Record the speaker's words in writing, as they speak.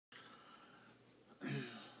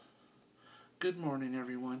Good morning,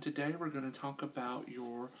 everyone. Today we're going to talk about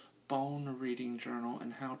your bone reading journal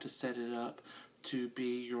and how to set it up to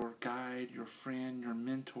be your guide, your friend, your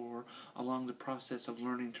mentor along the process of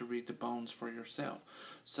learning to read the bones for yourself.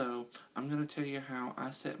 So I'm going to tell you how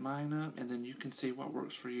I set mine up, and then you can see what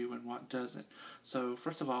works for you and what doesn't. So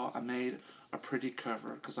first of all, I made a pretty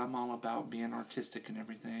cover because I'm all about being artistic and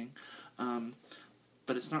everything.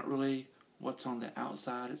 But it's not really what's on the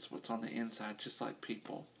outside, it's what's on the inside, just like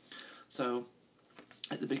people. So,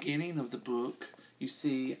 at the beginning of the book, you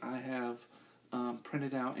see I have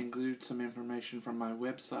printed out and glued some information from my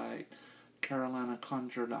website,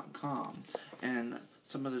 carolinaconjure.com. And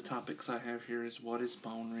some of the topics I have here is what is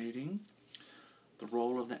bone reading, the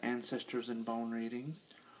role of the ancestors in bone reading,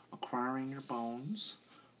 acquiring your bones,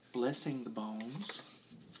 blessing the bones,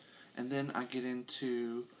 and then I get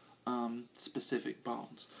into specific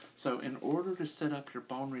bones. So in order to set up your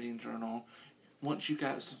bone reading journal, once you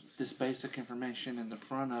got this basic information in the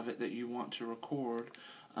front of it that you want to record,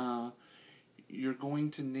 you're going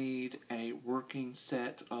to need a working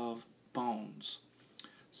set of bones.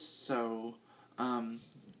 So, and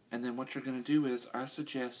then what you're going to do is, I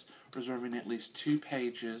suggest reserving at least 2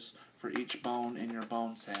 pages for each bone in your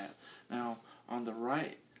bone set. Now, on the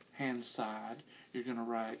right hand side, you're going to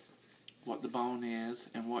write what the bone is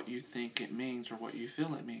and what you think it means or what you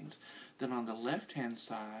feel it means. Then on the left hand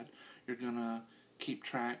side, you're going to keep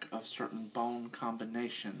track of certain bone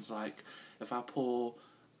combinations. Like if I pull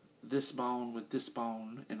this bone with this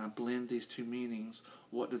bone and I blend these two meanings,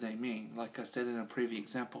 what do they mean? Like I said in a previous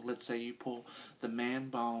example, let's say you pull the man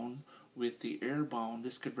bone with the air bone.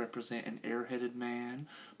 This could represent an air-headed man.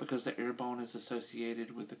 Because the air bone is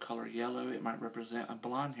associated with the color yellow, it might represent a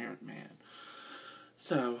blonde-haired man.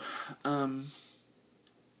 So,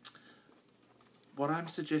 what I'm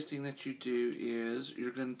suggesting that you do is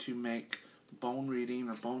you're going to make bone reading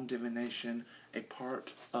or bone divination a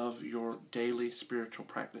part of your daily spiritual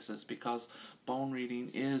practices, because bone reading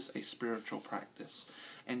is a spiritual practice.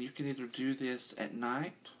 And you can either do this at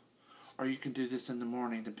night or you can do this in the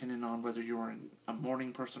morning, depending on whether you're a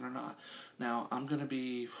morning person or not. Now, I'm going to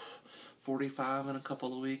be 45 in a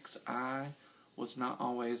couple of weeks. I was not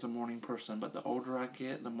always a morning person, but the older I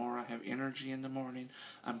get, the more I have energy in the morning.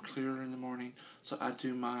 I'm clearer in the morning, so I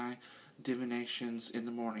do my divinations in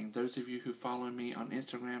the morning. Those of you who follow me on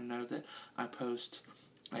Instagram know that I post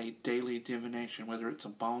a daily divination, whether it's a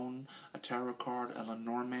bone, a tarot card, a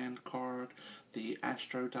Lenormand card, the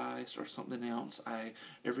Astro Dice, or something else.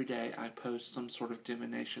 Every day I post some sort of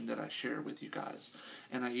divination that I share with you guys.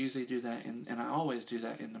 And I usually do that, and I always do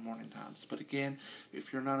that in the morning times. But again,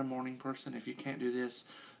 if you're not a morning person, if you can't do this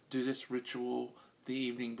ritual the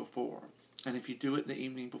evening before. And if you do it the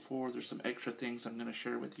evening before, there's some extra things I'm going to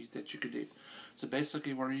share with you that you can do. So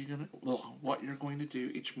basically, what you're going to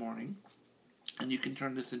do each morning, and you can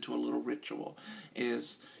turn this into a little ritual,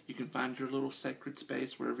 is you can find your little sacred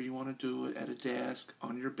space wherever you want to do it, at a desk,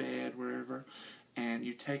 on your bed, wherever, and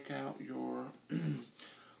you take out your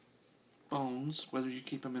bones, whether you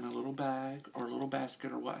keep them in a little bag or a little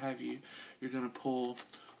basket or what have you. You're going to pull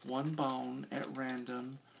one bone at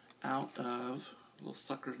random out of, little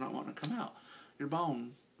sucker's not wanting to come out, your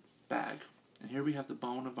bone bag. And here we have the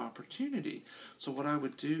bone of opportunity. So what I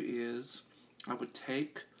would do is, I would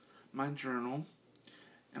take my journal,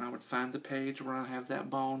 and I would find the page where I have that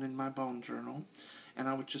bone in my bone journal, and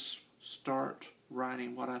I would just start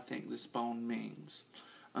writing what I think this bone means.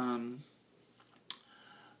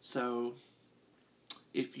 So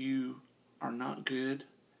if you are not good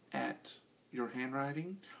at your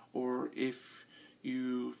handwriting, or if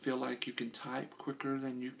you feel like you can type quicker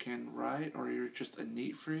than you can write, or you're just a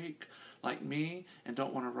neat freak like me and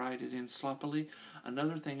don't want to write it in sloppily,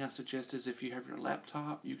 another thing I suggest is, if you have your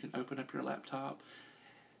laptop, you can open up your laptop,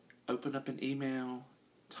 open up an email,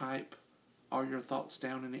 type all your thoughts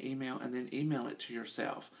down in an email, and then email it to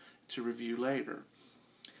yourself to review later.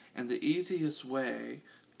 And the easiest way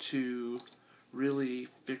to really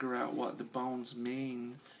figure out what the bones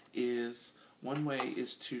mean is, one way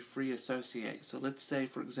is to free associate. So let's say,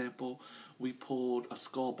 for example, we pulled a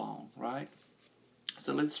skull bone, right?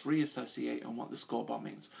 So let's free associate on what the skull bone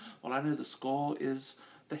means. Well, I know the skull is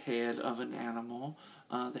the head of an animal.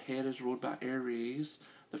 The head is ruled by Aries,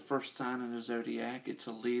 the first sign in the zodiac. It's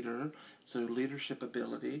a leader, so leadership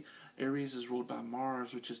ability. Aries is ruled by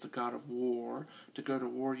Mars, which is the god of war. To go to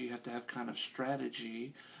war, you have to have kind of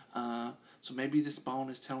strategy. So maybe this bone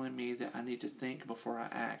is telling me that I need to think before I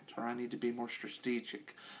act, or I need to be more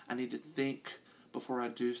strategic. I need to think before I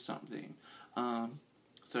do something.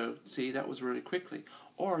 So, see, that was really quickly.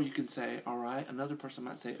 Or you can say, all right, another person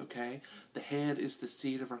might say, okay, the head is the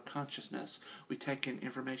seat of our consciousness. We take in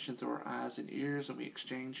information through our eyes and ears, and we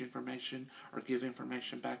exchange information or give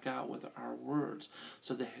information back out with our words.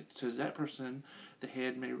 So to that person, the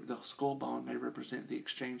skull bone may represent the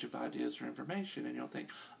exchange of ideas or information, and you'll think,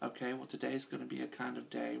 okay, well, today's going to be a kind of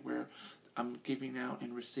day where I'm giving out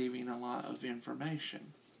and receiving a lot of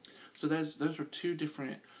information. So those are two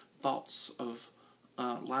different thoughts of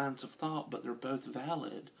lines of thought, but they're both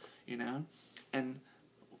valid, and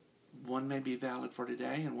one may be valid for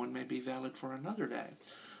today and one may be valid for another day.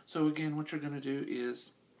 So again, what you're going to do is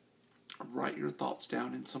write your thoughts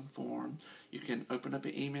down in some form. You can open up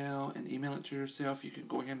an email and email it to yourself. You can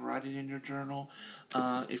go ahead and write it in your journal.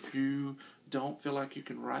 If you don't feel like you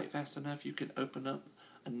can write fast enough, you can open up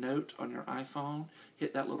a note on your iPhone,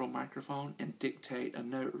 hit that little microphone, and dictate a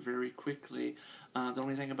note very quickly. The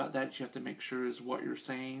only thing about that you have to make sure is what you're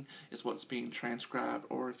saying is what's being transcribed,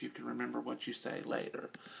 or if you can remember what you say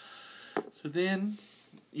later. So then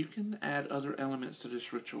you can add other elements to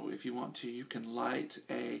this ritual if you want to. You can light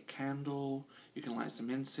a candle, you can light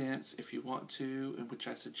some incense if you want to, and which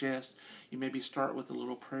I suggest. You maybe start with a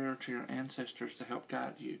little prayer to your ancestors to help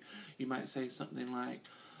guide you. You might say something like,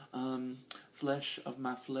 flesh of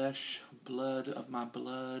my flesh, blood of my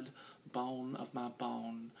blood, bone of my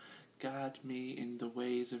bone, guide me in the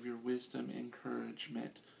ways of your wisdom and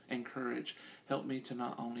courage. Help me to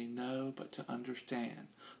not only know, but to understand.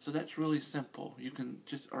 So that's really simple. You can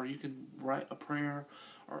write a prayer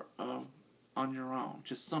or on your own,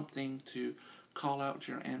 just something to call out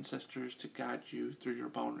to your ancestors to guide you through your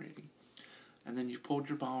bone reading. And then you've pulled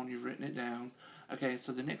your bone, you've written it down. Okay,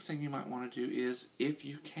 so the next thing you might want to do is, if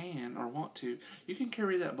you can or want to, you can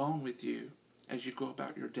carry that bone with you as you go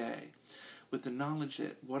about your day, with the knowledge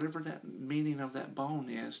that whatever that meaning of that bone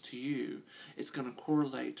is to you, it's going to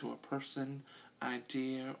correlate to a person,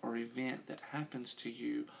 idea, or event that happens to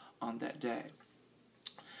you on that day.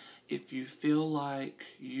 If you feel like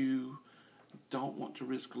you don't want to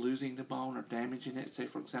risk losing the bone or damaging it, say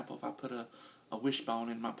for example, if I put a wishbone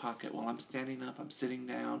in my pocket while I'm standing up, I'm sitting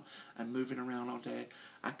down, I'm moving around all day,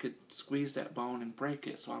 I could squeeze that bone and break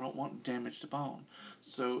it, so I don't want to damage the bone.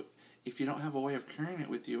 So if you don't have a way of carrying it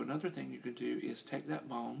with you, another thing you can do is take that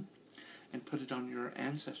bone and put it on your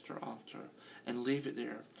ancestor altar and leave it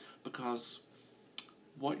there, because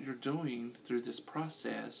what you're doing through this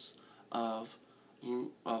process of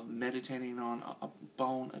meditating on a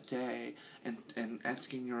bone a day and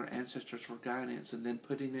asking your ancestors for guidance, and then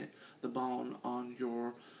putting the bone on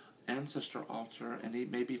your ancestor altar, and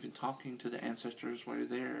maybe even talking to the ancestors while you're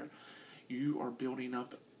there, you are building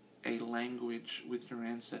up a language with your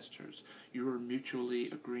ancestors. You are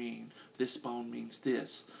mutually agreeing, this bone means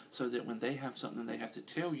this, so that when they have something they have to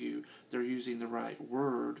tell you, they're using the right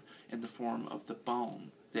word in the form of the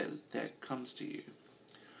bone that comes to you.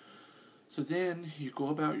 So then you go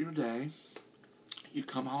about your day, you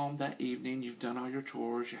come home that evening, you've done all your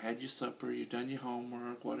chores, you had your supper, you've done your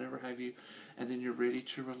homework, whatever have you, and then you're ready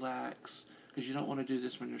to relax, because you don't want to do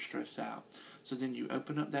this when you're stressed out. So then you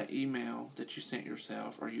open up that email that you sent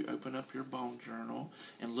yourself, or you open up your bone journal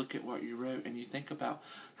and look at what you wrote, and you think about,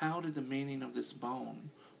 how did the meaning of this bone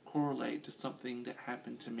correlate to something that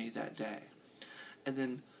happened to me that day? And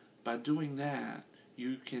then by doing that,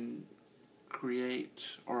 you can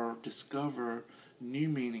create or discover new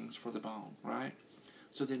meanings for the bone, right?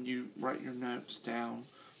 So then you write your notes down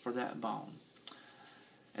for that bone.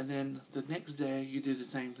 And then the next day you do the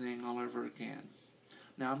same thing all over again.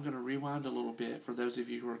 Now I'm going to rewind a little bit for those of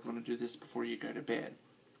you who are going to do this before you go to bed.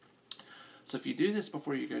 So if you do this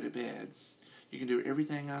before you go to bed, you can do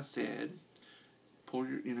everything I said.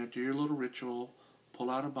 Do your little ritual, pull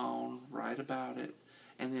out a bone, write about it,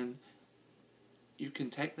 and then you can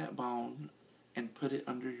take that bone and put it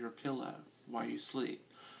under your pillow while you sleep.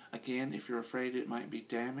 Again, if you're afraid it might be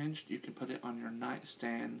damaged, you can put it on your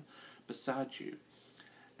nightstand beside you.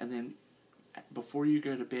 And then before you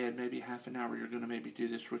go to bed, maybe half an hour, you're going to maybe do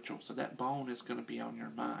this ritual. So that bone is going to be on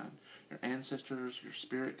your mind. Your ancestors, your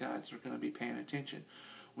spirit guides are going to be paying attention.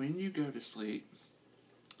 When you go to sleep,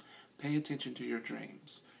 pay attention to your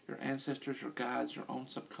dreams. Your ancestors, your guides, your own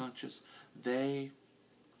subconscious, they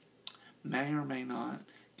may or may not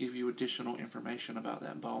give you additional information about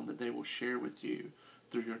that bone that they will share with you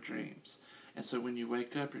through your dreams. And so when you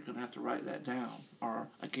wake up, you're going to have to write that down, or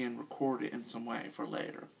again record it in some way for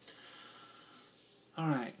later.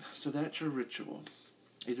 Alright, so that's your ritual.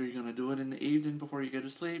 Either you're going to do it in the evening before you go to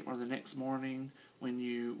sleep, or the next morning when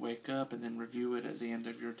you wake up, and then review it at the end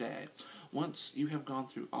of your day. Once you have gone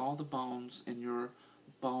through all the bones in your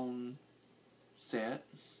bone set,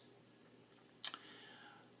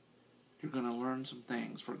 you're going to learn some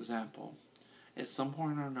things. For example, at some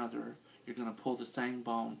point or another, you're going to pull the same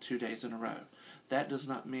bone 2 days in a row. That does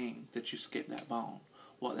not mean that you skip that bone.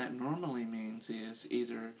 What that normally means is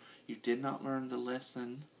either you did not learn the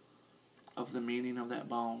lesson of the meaning of that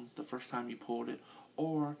bone the first time you pulled it,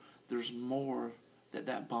 or there's more that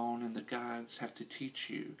that bone and the guides have to teach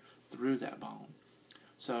you through that bone.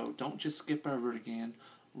 So don't just skip over it again.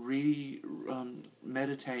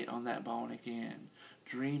 Meditate on that bone again.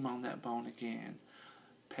 Dream on that bone again.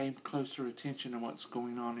 Pay closer attention to what's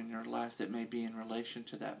going on in your life that may be in relation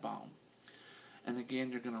to that bone. And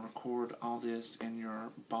again, you're going to record all this in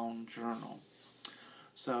your bone journal.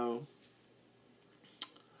 So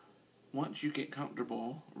once you get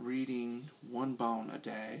comfortable reading one bone a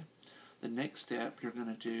day, the next step you're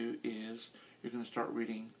going to do is you're going to start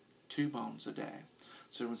reading 2 bones a day.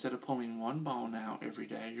 So instead of pulling one bone out every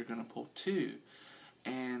day, you're going to pull 2.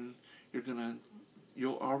 And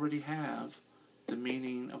you'll already have the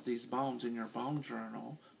meaning of these bones in your bone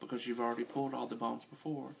journal because you've already pulled all the bones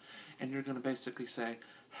before. And you're going to basically say,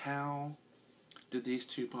 how do these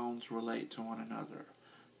 2 bones relate to one another?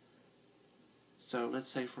 So let's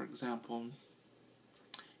say, for example,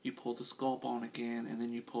 you pull the skull bone again, and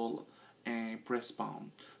then you pull a breastbone.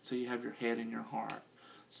 So you have your head and your heart.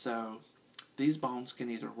 So these bones can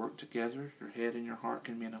either work together, your head and your heart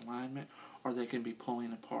can be in alignment, or they can be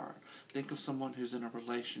pulling apart. Think of someone who's in a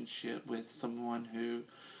relationship with someone who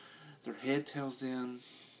their head tells them,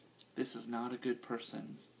 this is not a good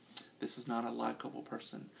person. This is not a likable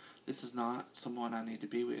person. This is not someone I need to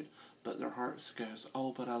be with. But their heart goes,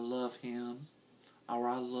 oh, but I love him, or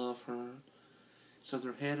I love her. So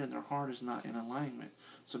their head and their heart is not in alignment.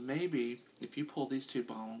 So maybe if you pull these 2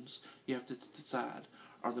 bones, you have to decide,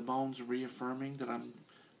 are the bones reaffirming that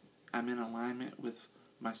I'm in alignment with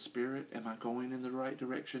my spirit? Am I going in the right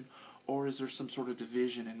direction? Or is there some sort of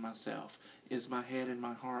division in myself? Is my head and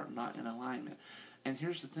my heart not in alignment? And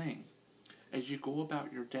here's the thing. As you go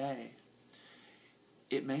about your day,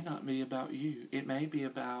 it may not be about you. It may be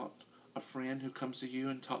about a friend who comes to you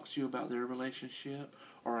and talks to you about their relationship,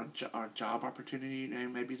 or a job opportunity.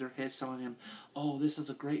 And maybe their head's telling them, oh, this is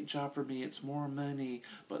a great job for me, it's more money,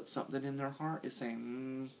 but something in their heart is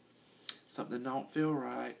saying, something don't feel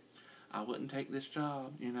right, I wouldn't take this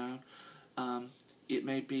job, It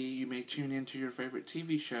may be you may tune into your favorite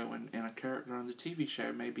TV show, and a character on the TV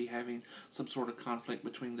show may be having some sort of conflict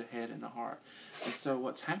between the head and the heart. And so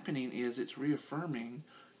what's happening is it's reaffirming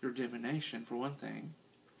your divination, for one thing.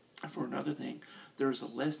 And for another thing, there's a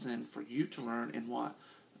lesson for you to learn in what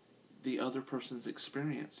the other person's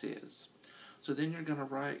experience is. So then you're going to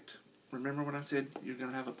write, remember when I said you're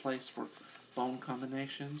going to have a place for bone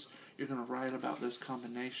combinations? You're going to write about those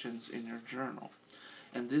combinations in your journal.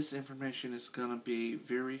 And this information is going to be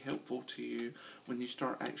very helpful to you when you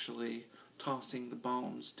start actually tossing the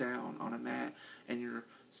bones down on a mat and you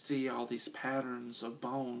see all these patterns of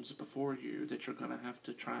bones before you that you're going to have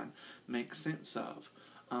to try and make sense of.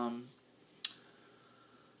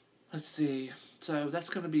 Let's see. So that's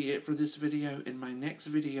going to be it for this video. In my next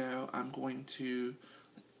video, I'm going to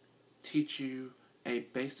teach you a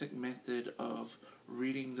basic method of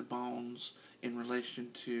reading the bones in relation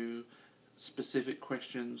to specific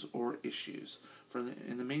questions or issues.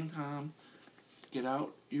 In the meantime, get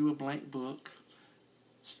out you a blank book,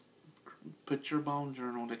 put your bone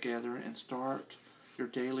journal together, and start your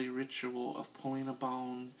daily ritual of pulling a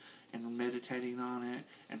bone and meditating on it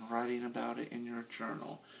and writing about it in your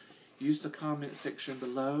journal. Use the comment section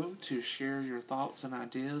below to share your thoughts and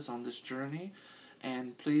ideas on this journey.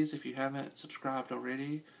 And please, if you haven't subscribed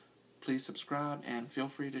already, please subscribe and feel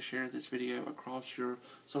free to share this video across your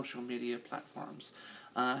social media platforms.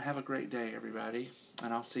 Have a great day, everybody,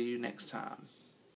 and I'll see you next time.